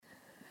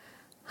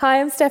Hi,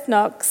 I'm Steph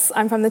Knox.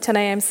 I'm from the 10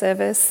 a.m.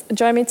 service.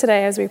 Join me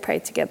today as we pray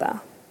together.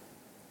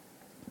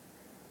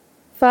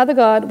 Father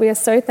God, we are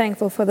so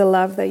thankful for the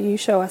love that you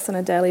show us on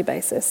a daily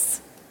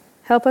basis.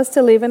 Help us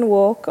to live and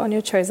walk on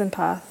your chosen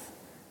path.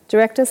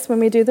 Direct us when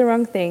we do the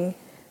wrong thing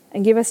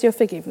and give us your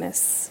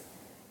forgiveness.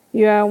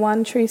 You are our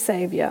one true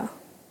Saviour.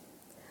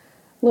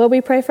 Lord,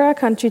 we pray for our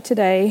country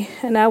today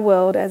and our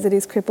world as it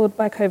is crippled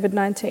by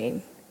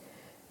COVID-19.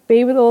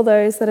 Be with all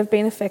those that have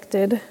been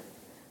affected.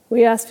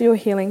 We ask for your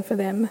healing for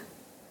them.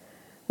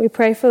 We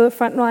pray for the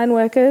frontline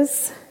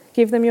workers.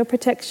 Give them your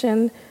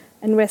protection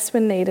and rest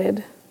when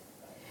needed.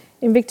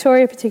 In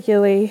Victoria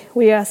particularly,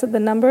 we ask that the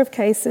number of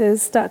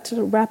cases start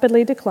to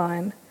rapidly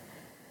decline,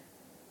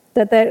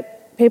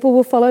 that people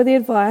will follow the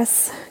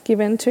advice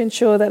given to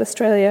ensure that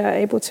Australia are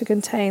able to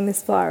contain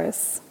this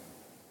virus.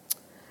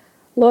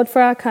 Lord,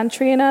 for our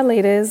country and our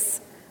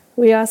leaders,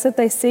 we ask that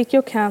they seek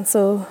your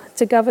counsel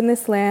to govern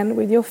this land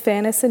with your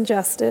fairness and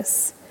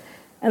justice,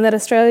 and that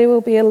Australia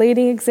will be a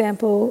leading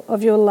example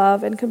of your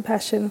love and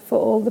compassion for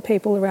all the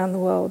people around the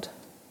world.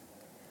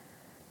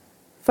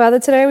 Father,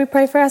 today we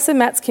pray for our St.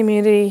 Matt's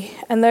community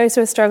and those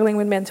who are struggling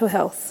with mental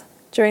health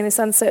during this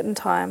uncertain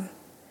time.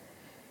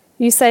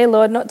 You say,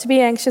 Lord, not to be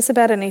anxious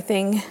about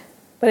anything,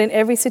 but in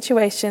every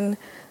situation,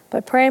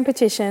 by prayer and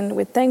petition,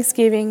 with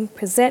thanksgiving,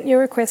 present your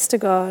requests to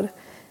God,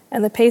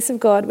 and the peace of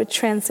God, which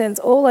transcends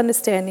all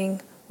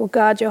understanding, will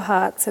guard your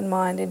hearts and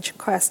mind in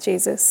Christ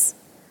Jesus.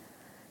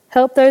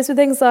 Help those with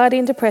anxiety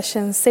and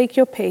depression seek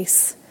your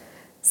peace.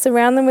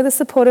 Surround them with a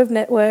supportive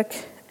network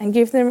and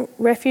give them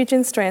refuge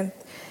and strength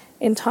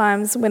in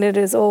times when it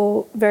is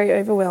all very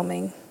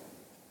overwhelming.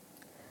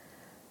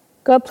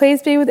 God,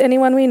 please be with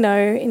anyone we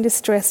know in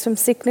distress from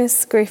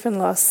sickness, grief and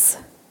loss.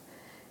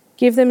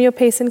 Give them your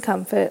peace and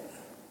comfort.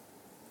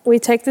 We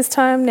take this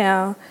time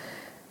now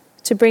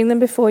to bring them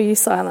before you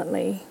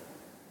silently.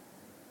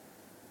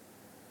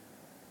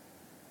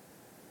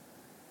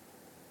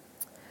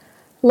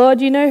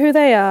 Lord, you know who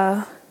they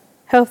are.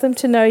 Help them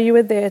to know you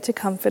are there to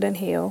comfort and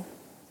heal.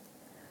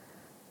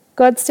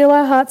 God, still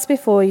our hearts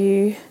before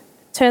you.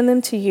 Turn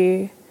them to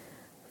you.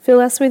 Fill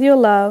us with your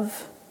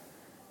love.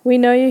 We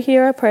know you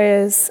hear our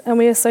prayers, and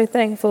we are so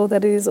thankful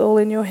that it is all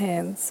in your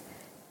hands.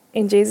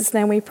 In Jesus'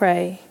 name we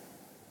pray.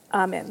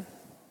 Amen.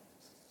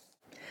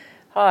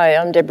 Hi,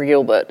 I'm Deborah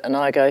Gilbert, and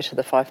I go to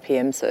the 5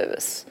 p.m.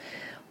 service.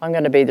 I'm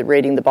going to be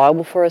reading the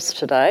Bible for us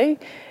today.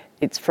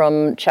 It's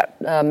from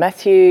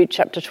Matthew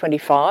chapter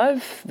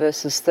 25,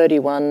 verses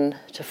 31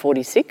 to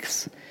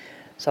 46.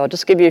 So I'll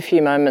just give you a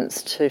few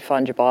moments to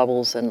find your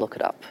Bibles and look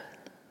it up.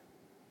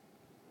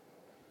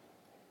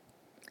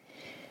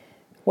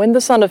 When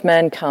the Son of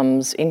Man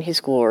comes in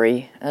his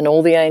glory and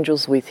all the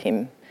angels with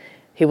him,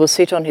 he will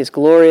sit on his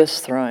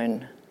glorious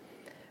throne.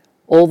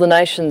 All the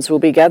nations will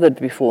be gathered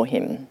before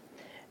him,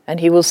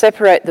 and he will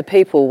separate the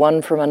people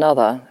one from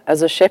another,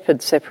 as a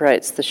shepherd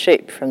separates the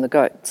sheep from the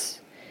goats.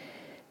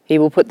 He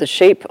will put the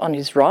sheep on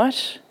his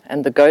right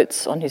and the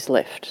goats on his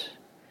left.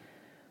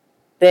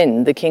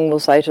 Then the king will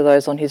say to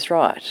those on his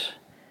right,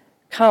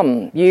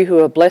 "Come, you who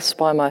are blessed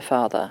by my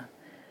Father.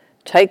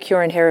 Take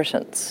your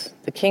inheritance,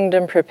 the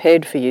kingdom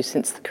prepared for you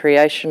since the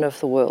creation of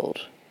the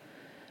world.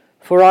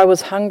 For I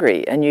was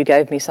hungry, and you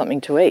gave me something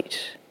to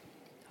eat.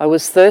 I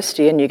was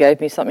thirsty, and you gave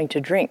me something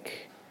to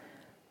drink.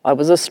 I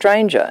was a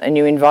stranger, and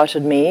you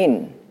invited me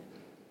in.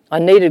 I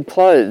needed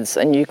clothes,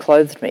 and you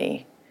clothed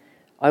me.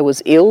 I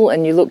was ill,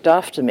 and you looked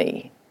after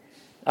me.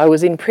 I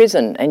was in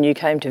prison, and you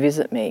came to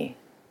visit me."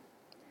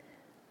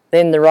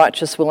 Then the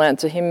righteous will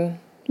answer him,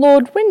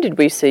 "Lord, when did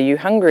we see you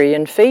hungry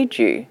and feed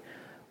you,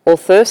 or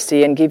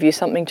thirsty and give you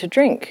something to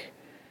drink?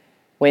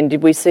 When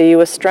did we see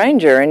you a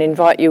stranger and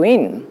invite you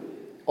in,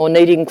 or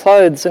needing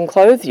clothes and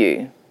clothe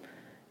you?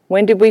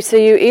 When did we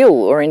see you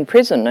ill or in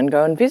prison and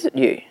go and visit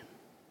you?"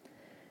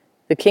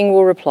 The king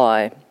will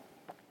reply,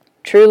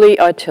 "Truly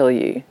I tell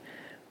you,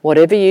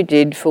 whatever you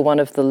did for one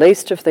of the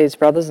least of these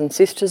brothers and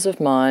sisters of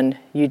mine,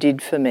 you did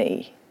for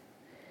me."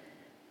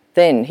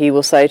 Then he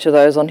will say to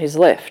those on his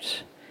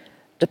left,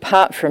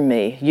 "Depart from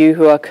me, you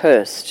who are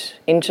cursed,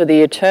 into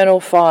the eternal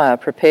fire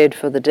prepared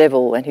for the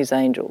devil and his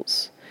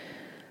angels.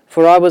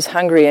 For I was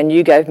hungry, and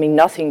you gave me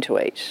nothing to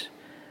eat.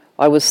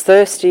 I was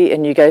thirsty,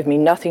 and you gave me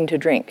nothing to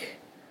drink.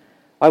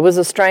 I was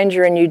a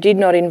stranger, and you did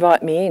not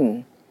invite me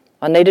in.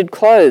 I needed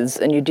clothes,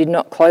 and you did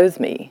not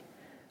clothe me.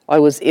 I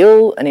was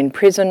ill and in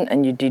prison,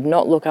 and you did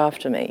not look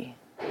after me."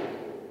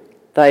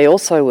 They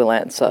also will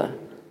answer,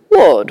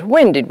 "Lord,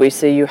 when did we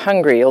see you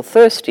hungry or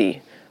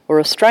thirsty, or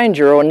a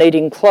stranger or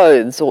needing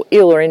clothes, or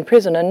ill or in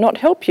prison, and not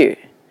help you?"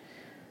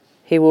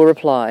 He will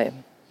reply,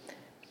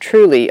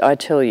 "Truly I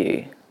tell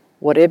you,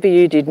 whatever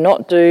you did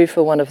not do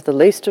for one of the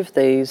least of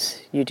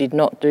these, you did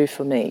not do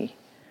for me."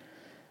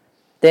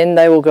 Then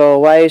they will go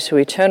away to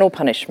eternal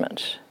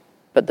punishment,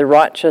 but the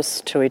righteous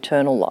to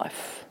eternal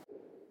life.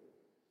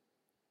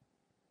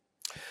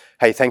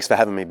 Hey, thanks for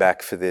having me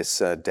back for this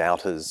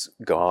Doubter's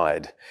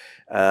Guide.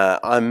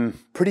 I'm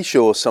pretty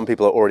sure some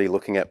people are already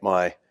looking at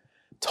my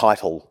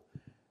title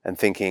and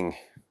thinking,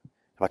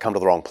 have I come to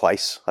the wrong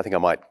place? I think I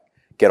might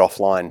get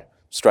offline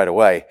straight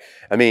away.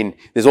 I mean,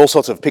 there's all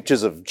sorts of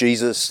pictures of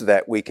Jesus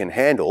that we can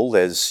handle.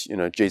 There's,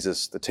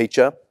 Jesus the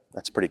teacher.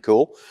 That's pretty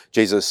cool.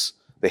 Jesus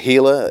the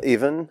healer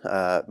even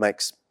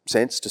makes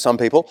sense to some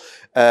people.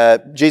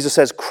 Jesus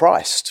as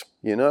Christ,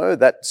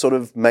 that sort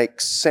of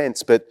makes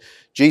sense. But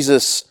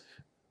Jesus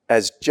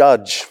as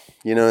judge,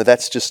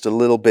 that's just a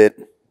little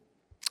bit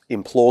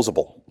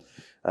implausible,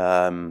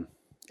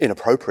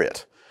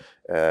 inappropriate,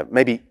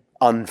 maybe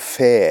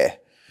unfair.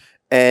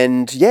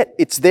 And yet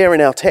it's there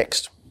in our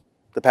text.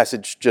 The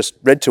passage just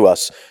read to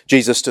us.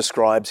 Jesus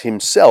describes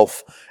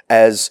himself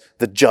as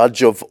the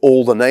judge of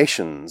all the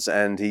nations,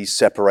 and he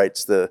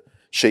separates the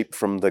sheep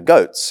from the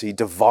goats. He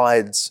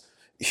divides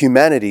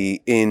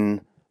humanity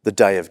in the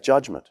day of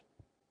judgment.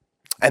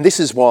 And this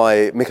is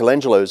why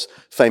Michelangelo's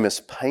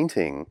famous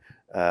painting,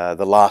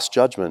 The Last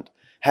Judgment,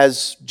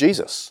 has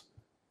Jesus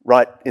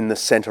right in the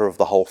centre of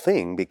the whole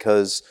thing,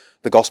 because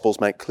the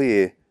Gospels make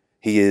clear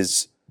he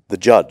is the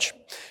judge.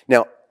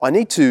 Now, I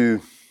need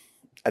to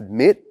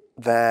admit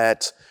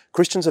that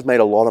Christians have made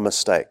a lot of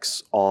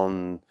mistakes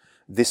on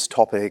this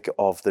topic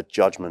of the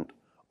judgment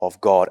of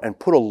God and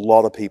put a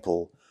lot of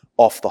people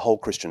off the whole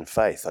Christian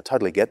faith. I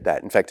totally get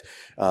that. In fact,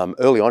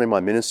 early on in my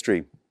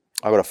ministry,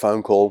 I got a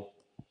phone call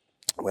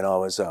when I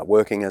was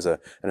working as an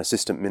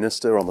assistant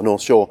minister on the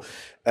North Shore,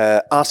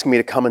 asking me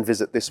to come and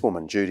visit this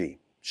woman, Judy.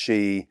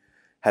 She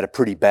had a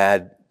pretty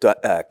bad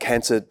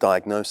cancer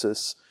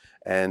diagnosis,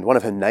 and one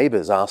of her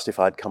neighbours asked if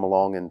I'd come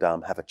along and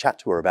have a chat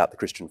to her about the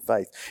Christian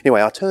faith.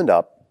 Anyway, I turned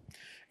up,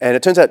 and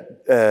it turns out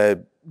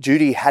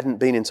Judy hadn't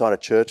been inside a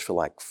church for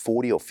like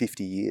 40 or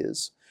 50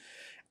 years.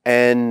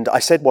 And I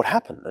said, what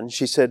happened? And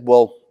she said,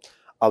 well,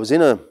 I was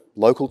in a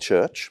local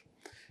church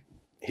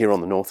here on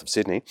the north of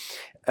Sydney,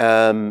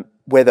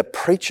 where the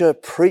preacher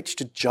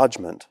preached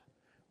judgment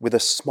with a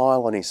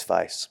smile on his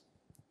face.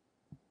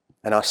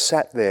 And I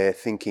sat there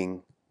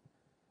thinking,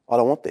 I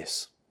don't want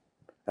this.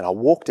 And I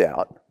walked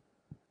out,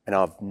 and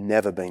I've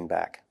never been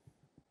back.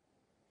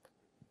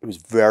 It was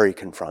very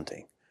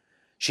confronting.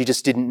 She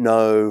just didn't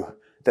know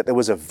that there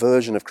was a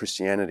version of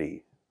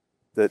Christianity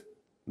that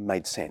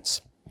made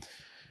sense.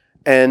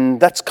 And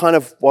that's kind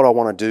of what I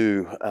want to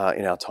do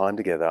in our time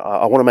together.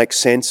 I want to make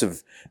sense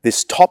of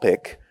this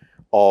topic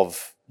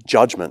of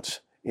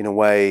judgment in a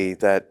way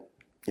that,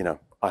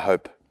 I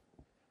hope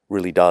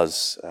really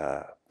does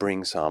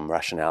bring some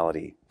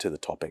rationality to the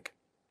topic.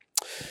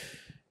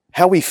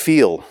 How we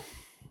feel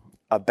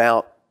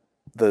about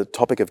the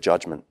topic of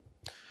judgment,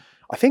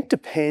 I think,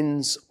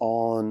 depends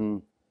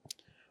on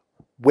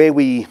where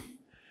we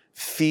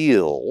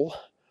feel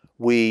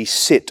we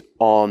sit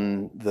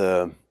on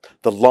the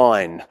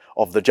line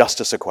of the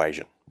justice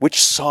equation,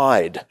 which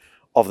side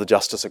of the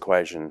justice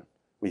equation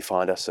we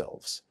find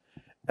ourselves.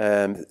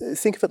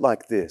 Think of it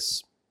like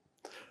this.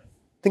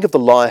 Think of the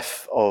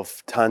life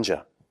of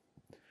Tanja.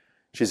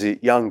 She's a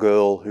young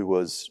girl who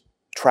was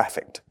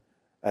trafficked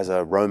as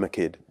a Roma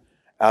kid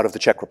out of the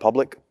Czech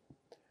Republic,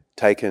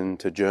 taken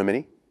to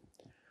Germany,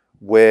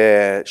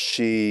 where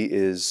she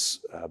is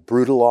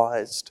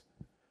brutalised,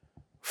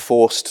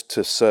 forced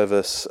to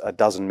service a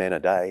dozen men a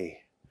day,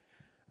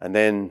 and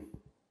then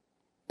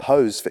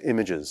pose for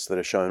images that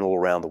are shown all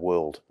around the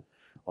world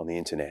on the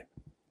internet.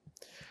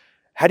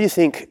 How do you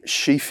think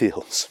she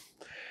feels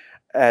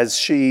as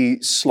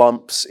she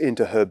slumps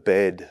into her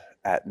bed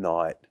at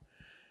night,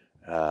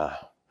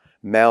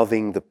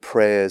 mouthing the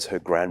prayers her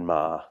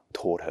grandma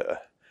taught her?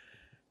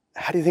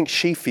 How do you think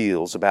she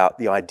feels about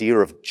the idea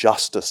of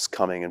justice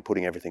coming and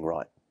putting everything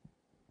right?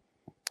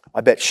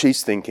 I bet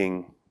she's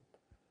thinking,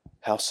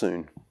 how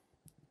soon?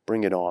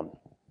 Bring it on.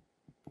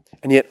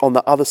 And yet on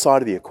the other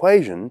side of the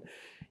equation,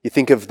 you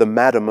think of the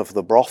madam of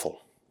the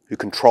brothel who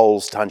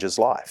controls Tanja's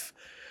life.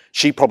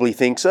 She probably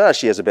thinks,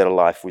 she has a better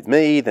life with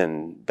me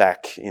than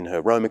back in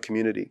her Roma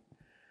community.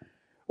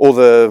 Or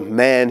the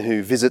man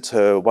who visits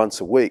her once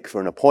a week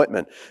for an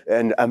appointment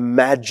and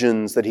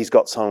imagines that he's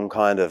got some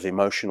kind of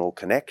emotional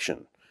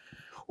connection.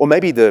 Or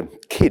maybe the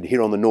kid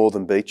here on the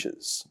northern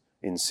beaches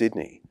in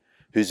Sydney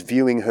who's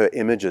viewing her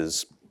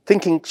images,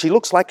 thinking she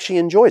looks like she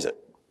enjoys it.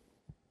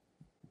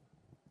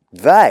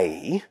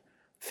 They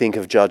think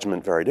of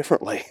judgment very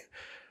differently.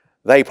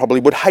 They probably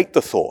would hate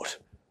the thought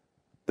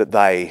that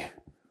they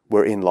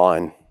were in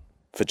line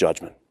for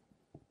judgment.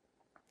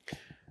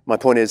 My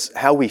point is,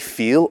 how we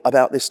feel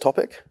about this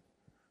topic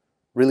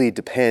really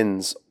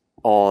depends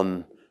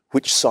on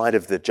which side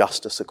of the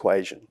justice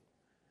equation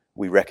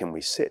we reckon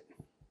we sit.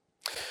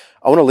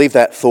 I want to leave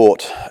that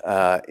thought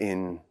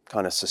in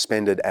kind of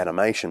suspended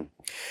animation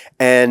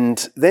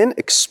and then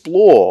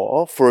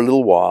explore for a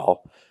little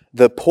while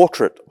the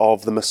portrait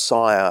of the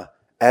Messiah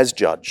as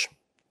judge,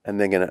 and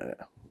then going to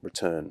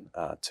return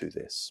to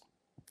this.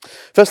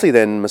 Firstly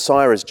then,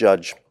 Messiah as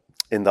judge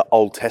in the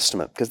Old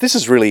Testament, because this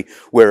is really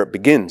where it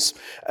begins.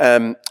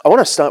 I want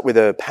to start with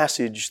a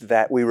passage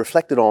that we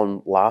reflected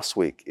on last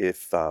week,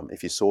 if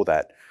you saw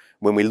that,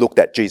 when we looked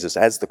at Jesus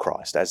as the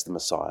Christ, as the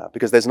Messiah,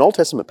 because there's an Old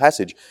Testament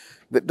passage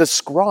that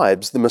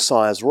describes the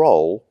Messiah's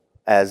role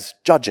as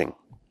judging.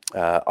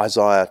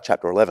 Isaiah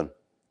chapter 11.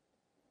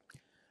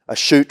 A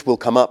shoot will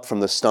come up from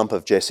the stump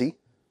of Jesse,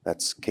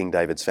 That's King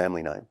David's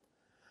family name.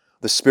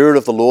 The Spirit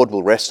of the Lord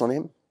will rest on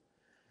him.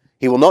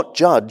 He will not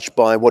judge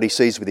by what he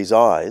sees with his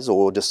eyes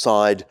or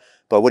decide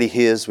by what he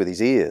hears with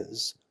his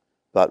ears,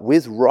 but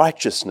with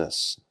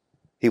righteousness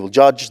he will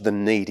judge the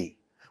needy.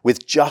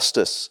 With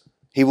justice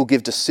he will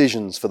give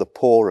decisions for the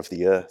poor of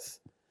the earth.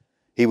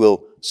 He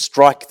will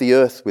strike the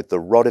earth with the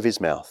rod of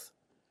his mouth.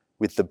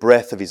 With the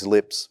breath of his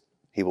lips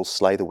he will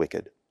slay the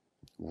wicked.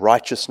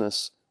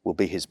 Righteousness will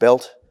be his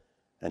belt,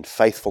 and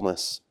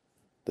faithfulness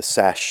the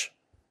sash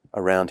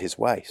around his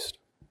waist.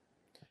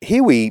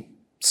 Here we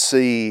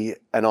see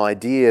an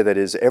idea that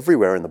is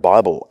everywhere in the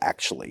Bible,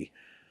 actually.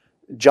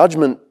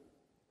 Judgment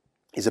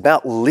is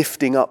about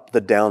lifting up the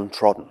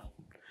downtrodden.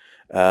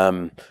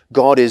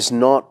 God is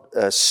not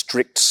a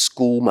strict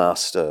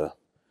schoolmaster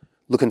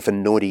looking for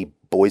naughty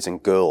boys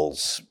and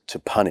girls to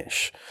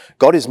punish.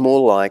 God is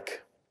more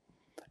like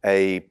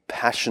a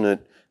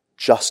passionate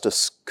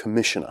justice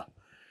commissioner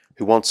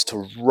who wants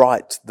to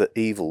right the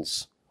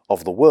evils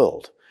of the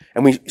world.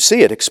 And we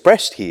see it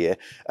expressed here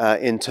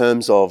in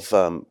terms of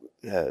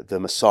the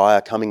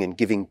Messiah coming and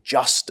giving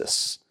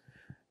justice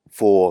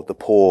for the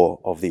poor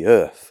of the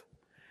earth.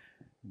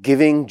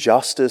 Giving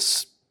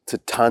justice to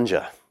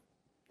Tanja,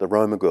 the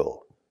Roma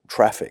girl,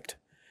 trafficked,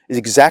 is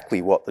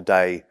exactly what the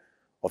day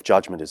of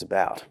judgment is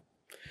about.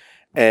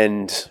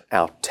 And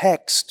our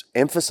text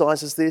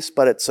emphasizes this,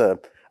 but it's a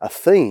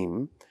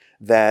theme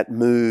that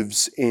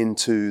moves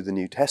into the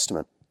New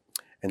Testament.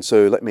 And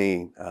so let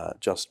me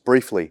just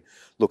briefly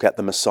look at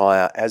the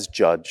Messiah as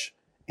judge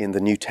in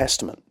the New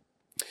Testament.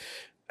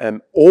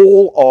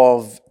 All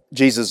of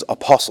Jesus'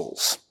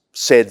 apostles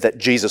said that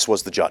Jesus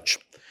was the judge.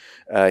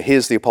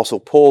 Here's the Apostle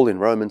Paul in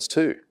Romans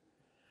 2.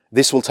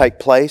 This will take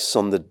place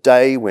on the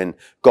day when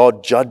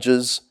God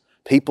judges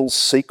people's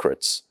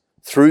secrets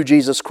through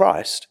Jesus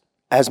Christ,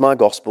 as my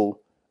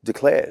gospel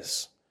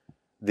declares.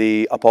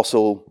 The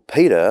Apostle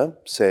Peter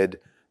said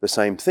the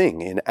same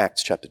thing in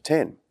Acts chapter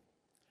 10.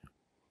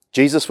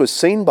 Jesus was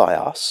seen by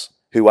us,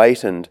 who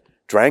ate and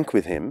drank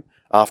with him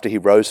after he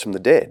rose from the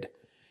dead.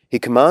 He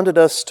commanded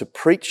us to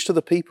preach to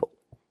the people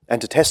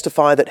and to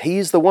testify that he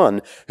is the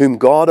one whom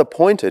God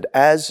appointed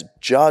as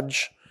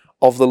judge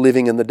of the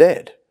living and the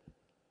dead.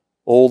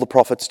 All the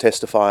prophets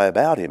testify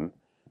about him,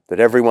 that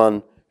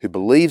everyone who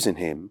believes in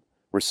him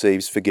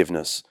receives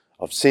forgiveness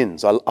of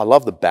sins. I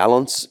love the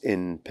balance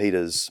in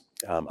Peter's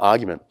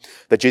argument,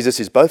 that Jesus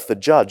is both the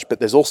judge, but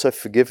there's also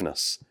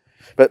forgiveness.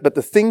 But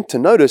the thing to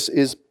notice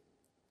is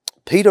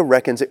Peter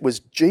reckons it was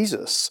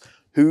Jesus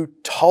who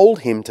told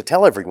him to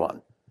tell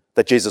everyone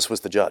that Jesus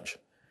was the judge.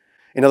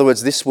 In other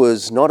words, this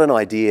was not an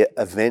idea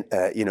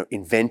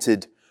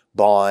invented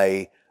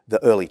by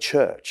the early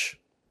church.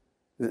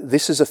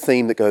 This is a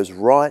theme that goes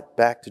right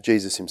back to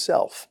Jesus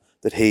himself,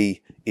 that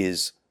he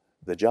is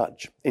the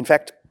judge. In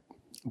fact,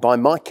 by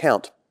my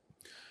count,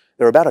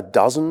 there are about a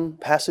dozen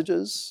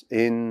passages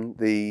in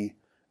the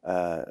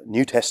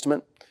New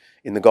Testament,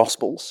 in the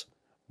Gospels,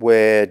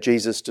 where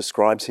Jesus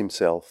describes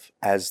himself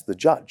as the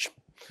judge.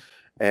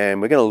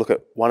 And we're going to look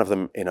at one of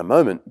them in a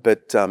moment,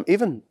 but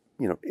even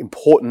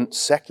important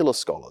secular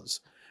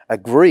scholars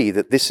agree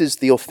that this is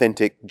the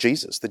authentic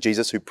Jesus, the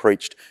Jesus who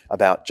preached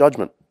about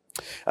judgment.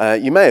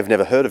 You may have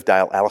never heard of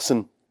Dale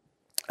Allison,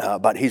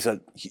 but he's a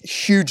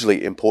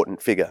hugely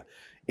important figure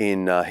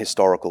in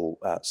historical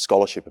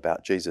scholarship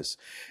about Jesus.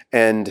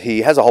 And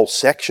he has a whole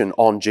section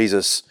on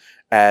Jesus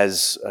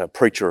as a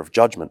preacher of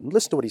judgment. And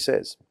listen to what he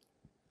says.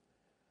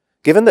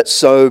 Given that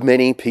so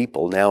many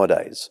people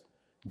nowadays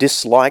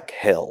dislike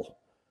hell,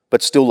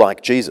 but still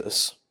like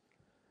Jesus,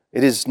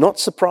 it is not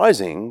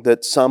surprising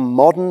that some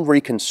modern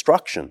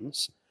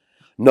reconstructions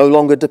no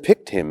longer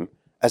depict him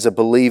as a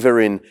believer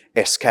in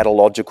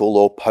eschatological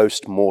or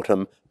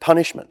post-mortem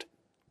punishment.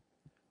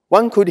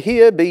 One could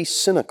here be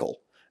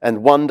cynical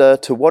and wonder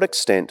to what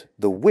extent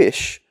the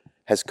wish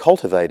has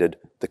cultivated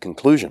the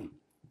conclusion,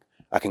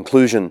 a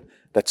conclusion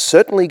that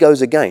certainly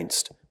goes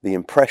against the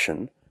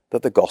impression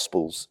that the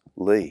Gospels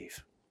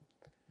leave.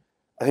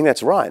 I think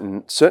that's right,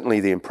 and certainly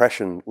the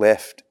impression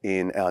left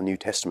in our New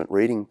Testament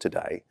reading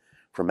today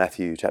from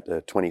Matthew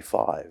chapter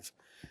 25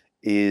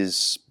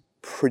 is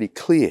pretty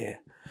clear.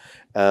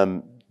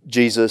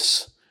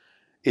 Jesus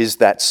is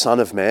that Son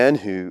of Man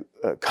who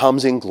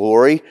comes in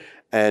glory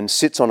and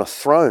sits on a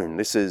throne.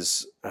 This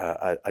is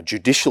a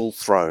judicial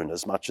throne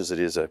as much as it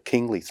is a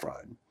kingly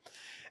throne.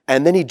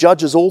 And then he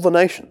judges all the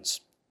nations.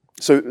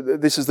 So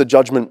this is the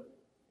judgment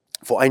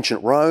for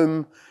ancient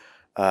Rome,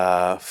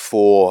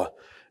 for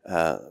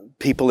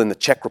people in the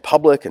Czech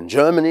Republic and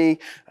Germany,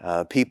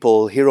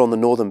 people here on the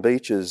northern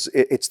beaches.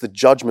 It's the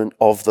judgment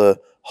of the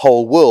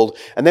whole world.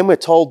 And then we're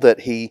told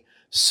that he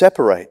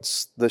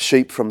separates the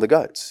sheep from the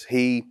goats.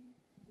 He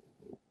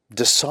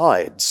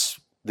decides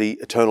the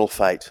eternal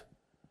fate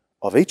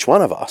of each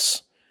one of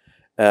us.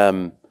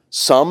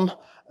 Some,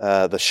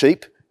 the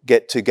sheep,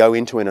 get to go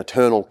into an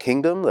eternal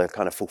kingdom, the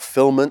kind of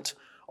fulfillment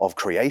of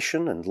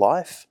creation and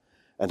life.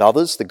 And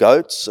others, the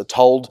goats, are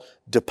told,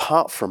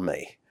 "Depart from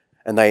me,"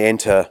 and they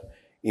enter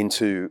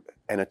into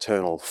an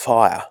eternal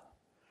fire.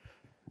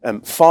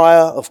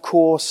 Fire, of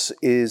course,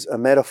 is a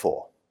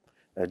metaphor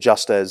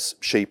just as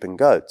sheep and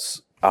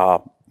goats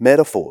are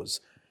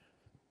metaphors.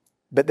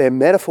 But they're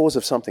metaphors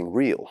of something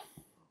real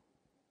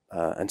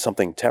and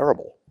something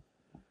terrible.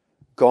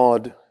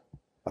 God,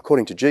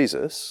 according to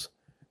Jesus,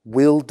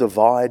 will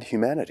divide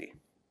humanity.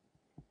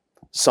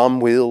 Some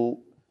will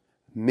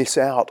miss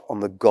out on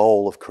the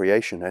goal of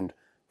creation and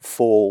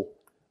fall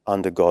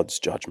under God's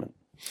judgment.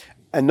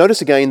 And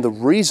notice again the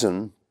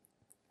reason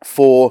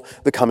for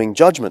the coming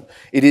judgment.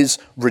 It is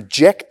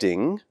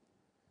rejecting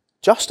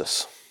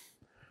justice,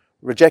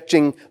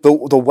 rejecting the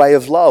way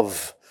of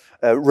love,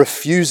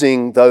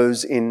 refusing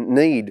those in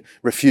need,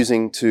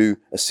 refusing to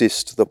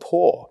assist the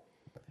poor.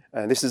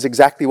 And this is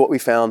exactly what we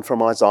found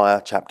from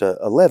Isaiah chapter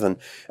 11.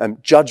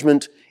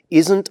 Judgment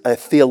isn't a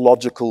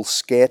theological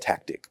scare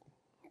tactic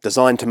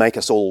designed to make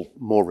us all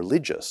more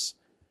religious.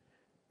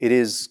 It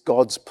is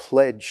God's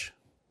pledge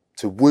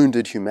to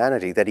wounded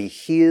humanity that he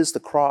hears the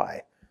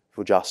cry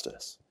for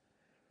justice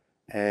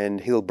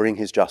and he'll bring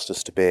his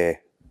justice to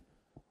bear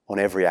on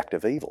every act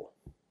of evil.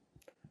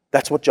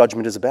 That's what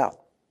judgment is about.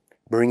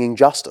 Bringing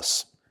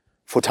justice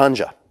for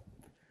Tanja.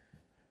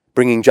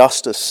 Bringing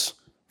justice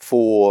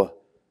for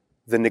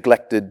the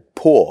neglected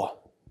poor.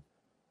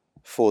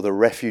 For the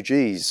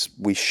refugees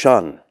we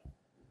shun.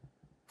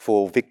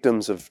 For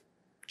victims of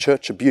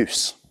church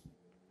abuse.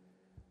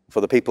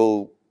 For the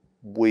people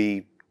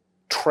we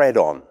tread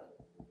on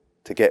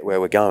to get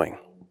where we're going.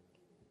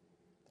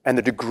 And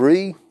the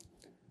degree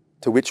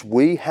to which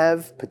we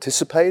have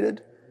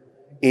participated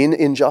in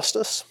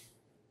injustice,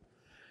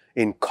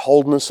 in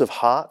coldness of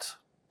heart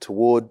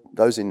toward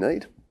those in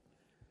need,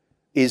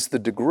 is the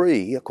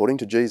degree, according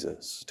to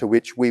Jesus, to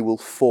which we will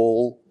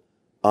fall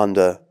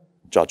under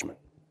judgment.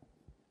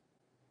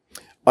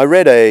 I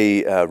read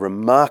a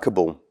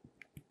remarkable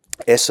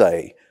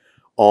essay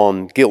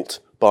on guilt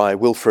by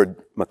Wilfred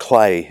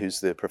McClay,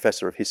 who's the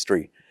professor of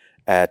history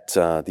at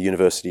the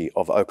University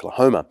of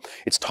Oklahoma.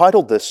 It's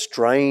titled The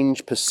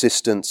Strange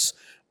Persistence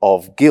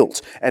of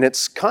Guilt, and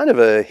it's kind of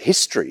a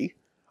history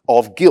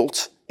of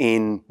guilt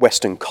in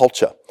Western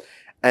culture.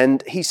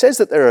 And he says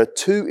that there are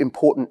two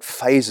important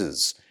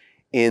phases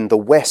in the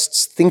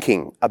West's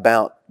thinking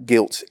about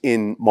guilt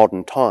in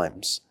modern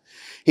times.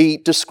 He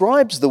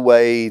describes the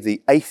way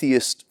the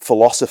atheist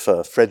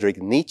philosopher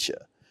Friedrich Nietzsche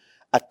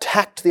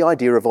attacked the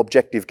idea of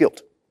objective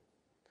guilt.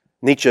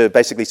 Nietzsche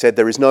basically said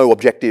there is no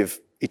objective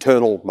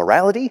eternal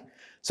morality,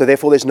 so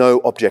therefore there's no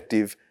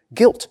objective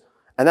guilt.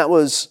 And that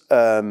was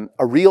a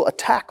real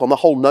attack on the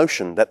whole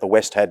notion that the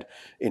West had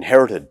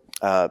inherited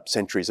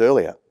centuries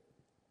earlier.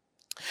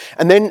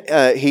 And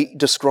then he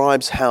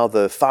describes how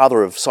the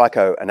father of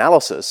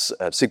psychoanalysis,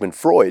 Sigmund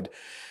Freud,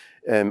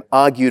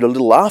 argued a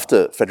little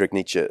after Friedrich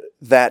Nietzsche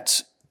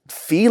that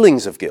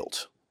feelings of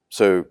guilt,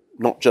 so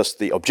not just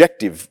the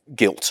objective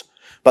guilt,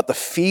 but the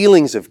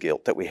feelings of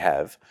guilt that we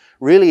have,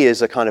 really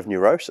is a kind of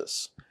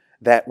neurosis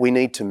that we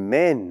need to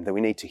mend, that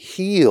we need to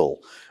heal.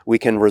 We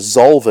can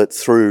resolve it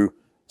through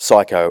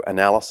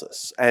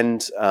psychoanalysis.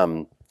 And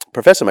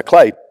Professor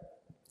McClay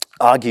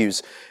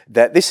argues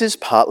that this is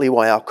partly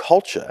why our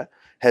culture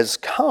has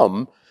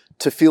come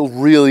to feel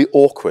really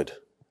awkward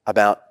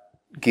about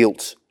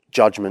guilt,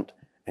 judgment,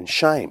 and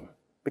shame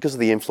because of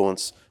the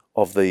influence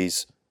of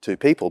these two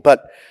people.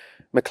 But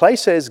McClay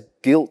says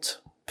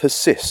guilt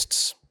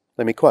persists.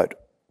 Let me quote.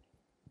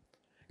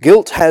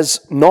 Guilt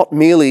has not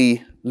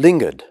merely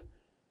lingered,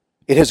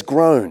 it has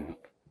grown,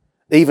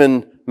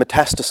 even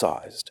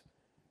metastasized,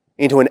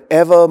 into an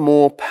ever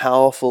more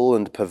powerful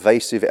and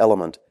pervasive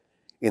element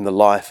in the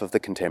life of the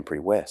contemporary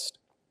West.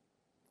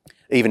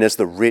 Even as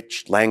the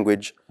rich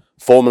language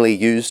formerly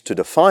used to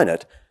define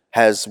it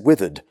has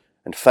withered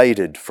and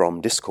faded from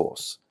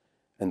discourse,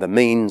 and the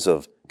means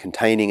of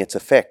containing its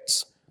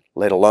effects,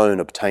 let alone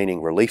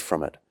obtaining relief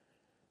from it,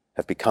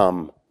 have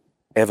become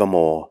ever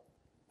more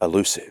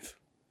elusive.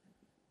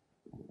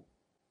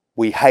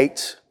 We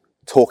hate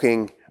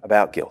talking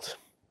about guilt.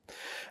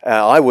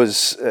 I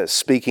was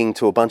speaking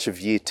to a bunch of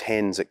Year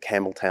 10s at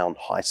Campbelltown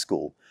High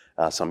School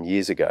some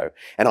years ago,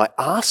 and I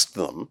asked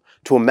them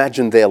to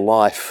imagine their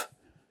life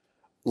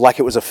like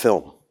it was a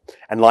film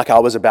and like I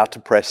was about to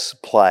press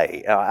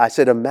play. I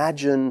said,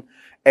 imagine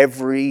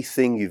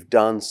everything you've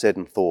done, said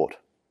and thought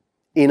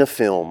in a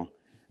film,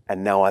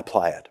 and now I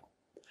play it.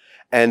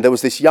 And there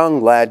was this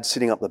young lad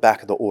sitting up the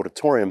back of the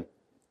auditorium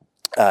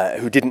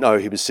who didn't know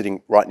he was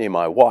sitting right near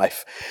my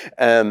wife,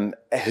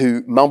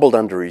 who mumbled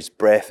under his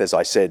breath as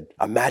I said,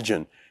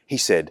 imagine, he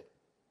said,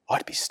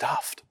 I'd be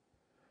stuffed.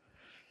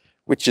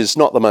 Which is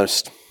not the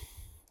most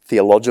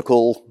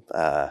theological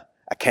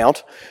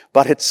account,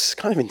 but it's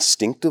kind of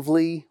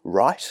instinctively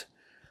right.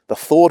 The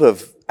thought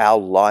of our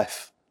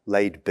life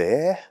laid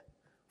bare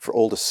for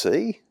all to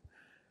see,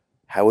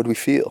 how would we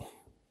feel?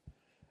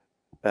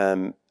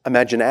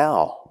 Imagine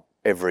our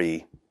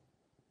every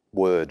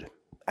word,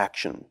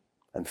 action,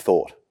 and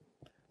thought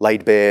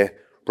laid bare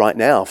right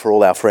now for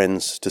all our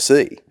friends to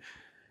see.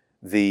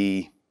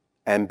 The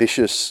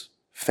ambitious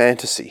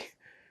fantasy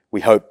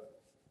we hope,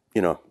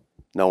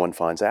 no one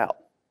finds out.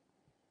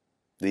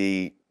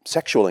 The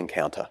sexual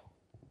encounter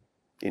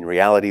in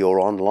reality or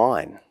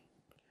online.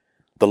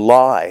 The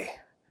lie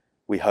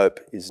we hope,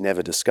 is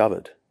never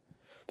discovered.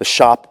 The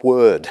sharp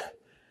word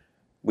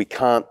we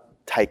can't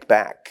take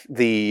back.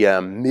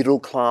 The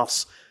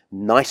middle-class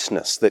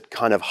niceness that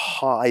kind of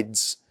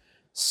hides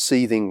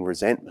seething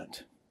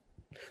resentment.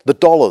 The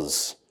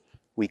dollars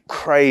we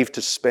crave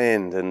to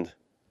spend and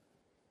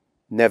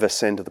never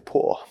send to the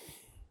poor.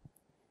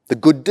 The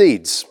good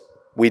deeds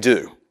we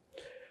do,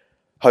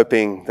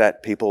 hoping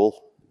that people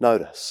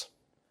notice.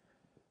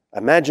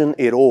 Imagine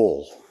it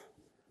all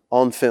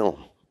on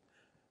film,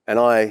 and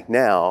I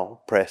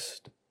now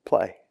pressed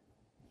play.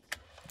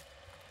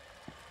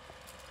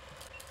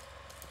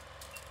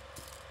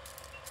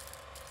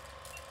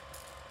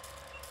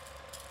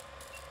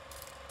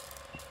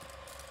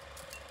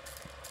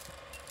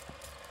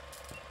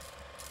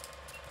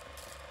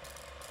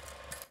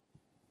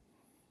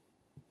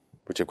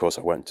 Which of course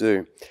I won't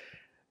do.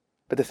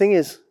 But the thing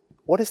is,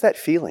 what is that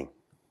feeling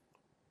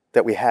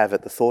that we have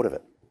at the thought of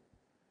it?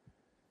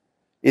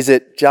 Is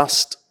it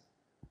just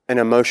an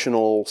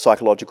emotional,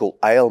 psychological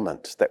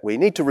ailment that we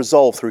need to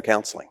resolve through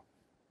counselling?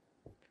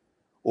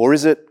 Or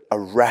is it a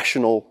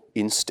rational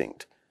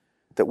instinct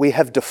that we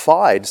have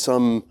defied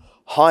some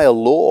higher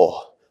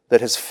law that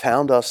has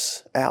found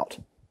us out?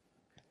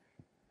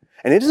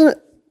 And isn't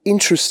it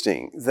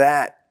interesting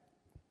that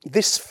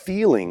this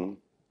feeling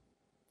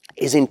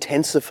is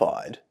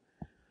intensified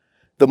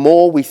the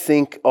more we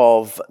think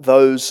of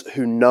those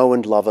who know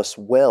and love us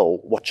well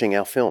watching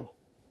our film?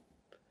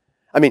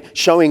 I mean,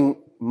 showing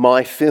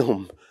my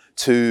film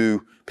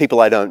to people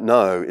I don't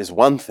know is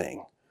one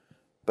thing,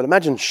 but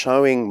imagine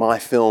showing my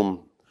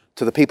film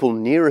to the people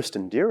nearest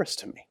and dearest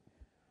to me.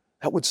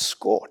 That would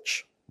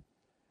scorch.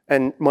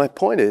 And my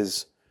point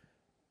is,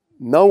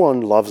 no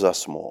one loves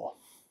us more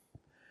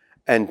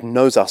and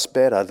knows us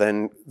better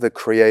than the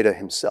Creator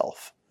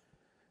himself.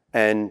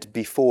 And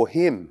before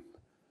him,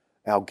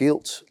 our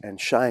guilt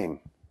and shame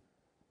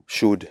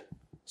should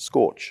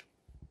scorch.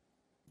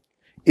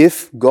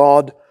 If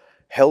God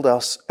held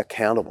us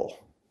accountable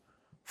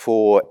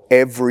for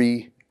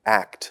every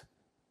act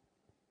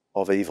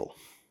of evil,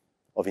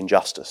 of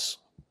injustice,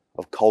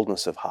 of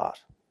coldness of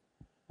heart,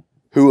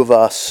 who of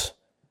us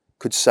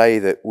could say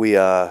that we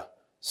are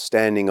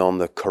standing on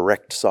the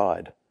correct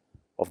side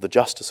of the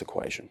justice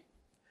equation?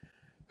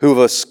 Who of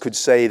us could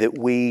say that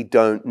we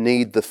don't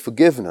need the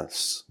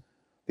forgiveness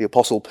the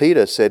Apostle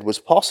Peter said was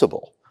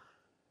possible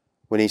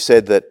when he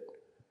said that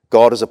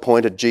God has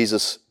appointed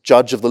Jesus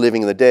judge of the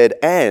living and the dead,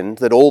 and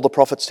that all the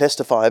prophets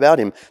testify about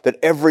him, that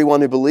everyone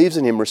who believes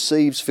in him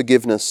receives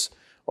forgiveness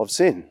of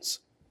sins?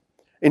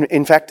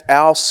 In fact,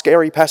 our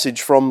scary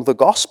passage from the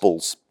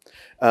Gospels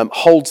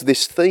holds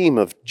this theme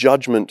of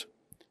judgment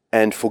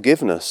and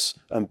forgiveness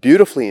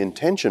beautifully in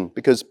tension,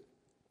 because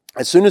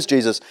as soon as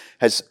Jesus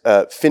has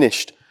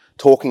finished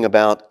talking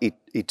about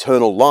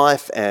eternal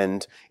life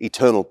and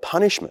eternal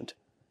punishment,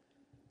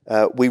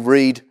 we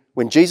read,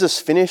 when Jesus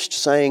finished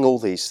saying all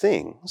these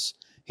things,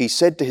 he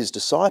said to his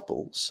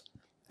disciples,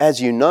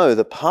 "As you know,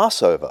 the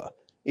Passover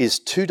is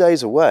 2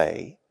 days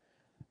away,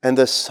 and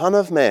the Son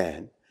of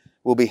Man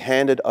will be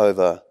handed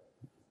over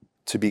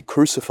to be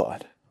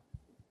crucified."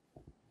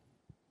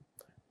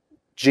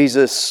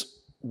 Jesus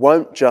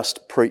won't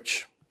just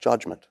preach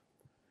judgment.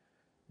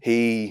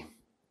 He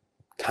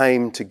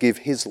came to give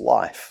his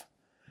life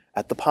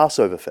at the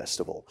Passover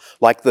festival,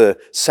 like the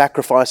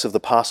sacrifice of the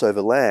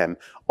Passover lamb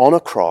on a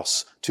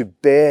cross, to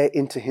bear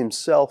into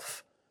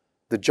himself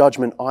the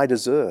judgment I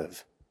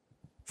deserve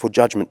for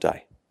Judgment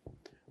Day.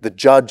 The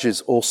judge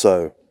is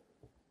also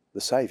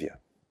the Saviour.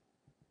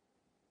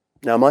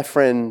 Now, my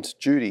friend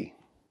Judy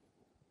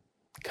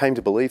came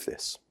to believe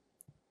this,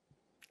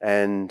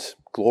 and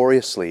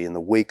gloriously in the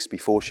weeks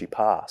before she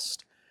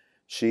passed,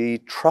 she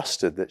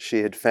trusted that she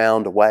had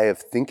found a way of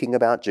thinking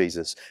about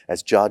Jesus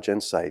as judge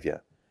and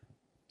Saviour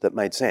that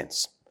made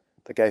sense,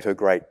 that gave her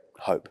great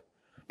hope.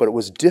 But it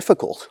was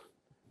difficult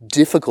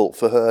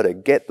for her to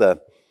get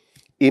the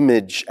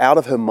image out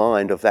of her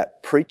mind of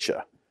that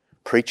preacher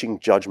preaching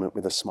judgment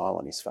with a smile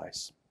on his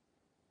face.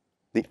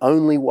 The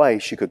only way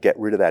she could get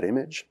rid of that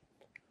image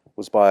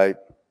was by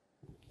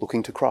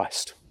looking to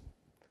Christ,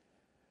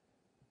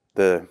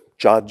 the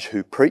judge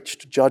who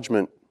preached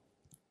judgment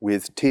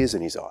with tears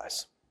in his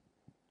eyes,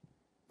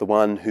 the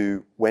one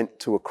who went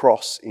to a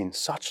cross in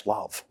such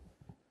love,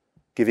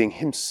 giving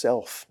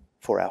himself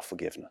for our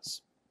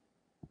forgiveness.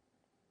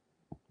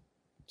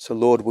 So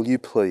Lord, will you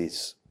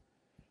please,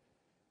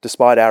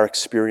 despite our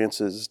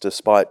experiences,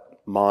 despite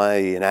my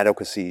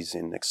inadequacies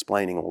in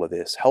explaining all of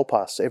this, help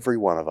us, every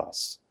one of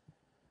us,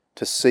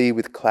 to see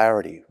with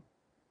clarity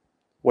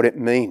what it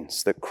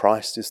means that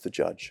Christ is the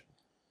judge,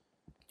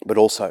 but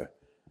also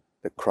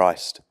that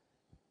Christ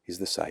is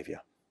the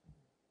Saviour.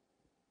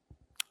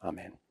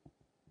 Amen.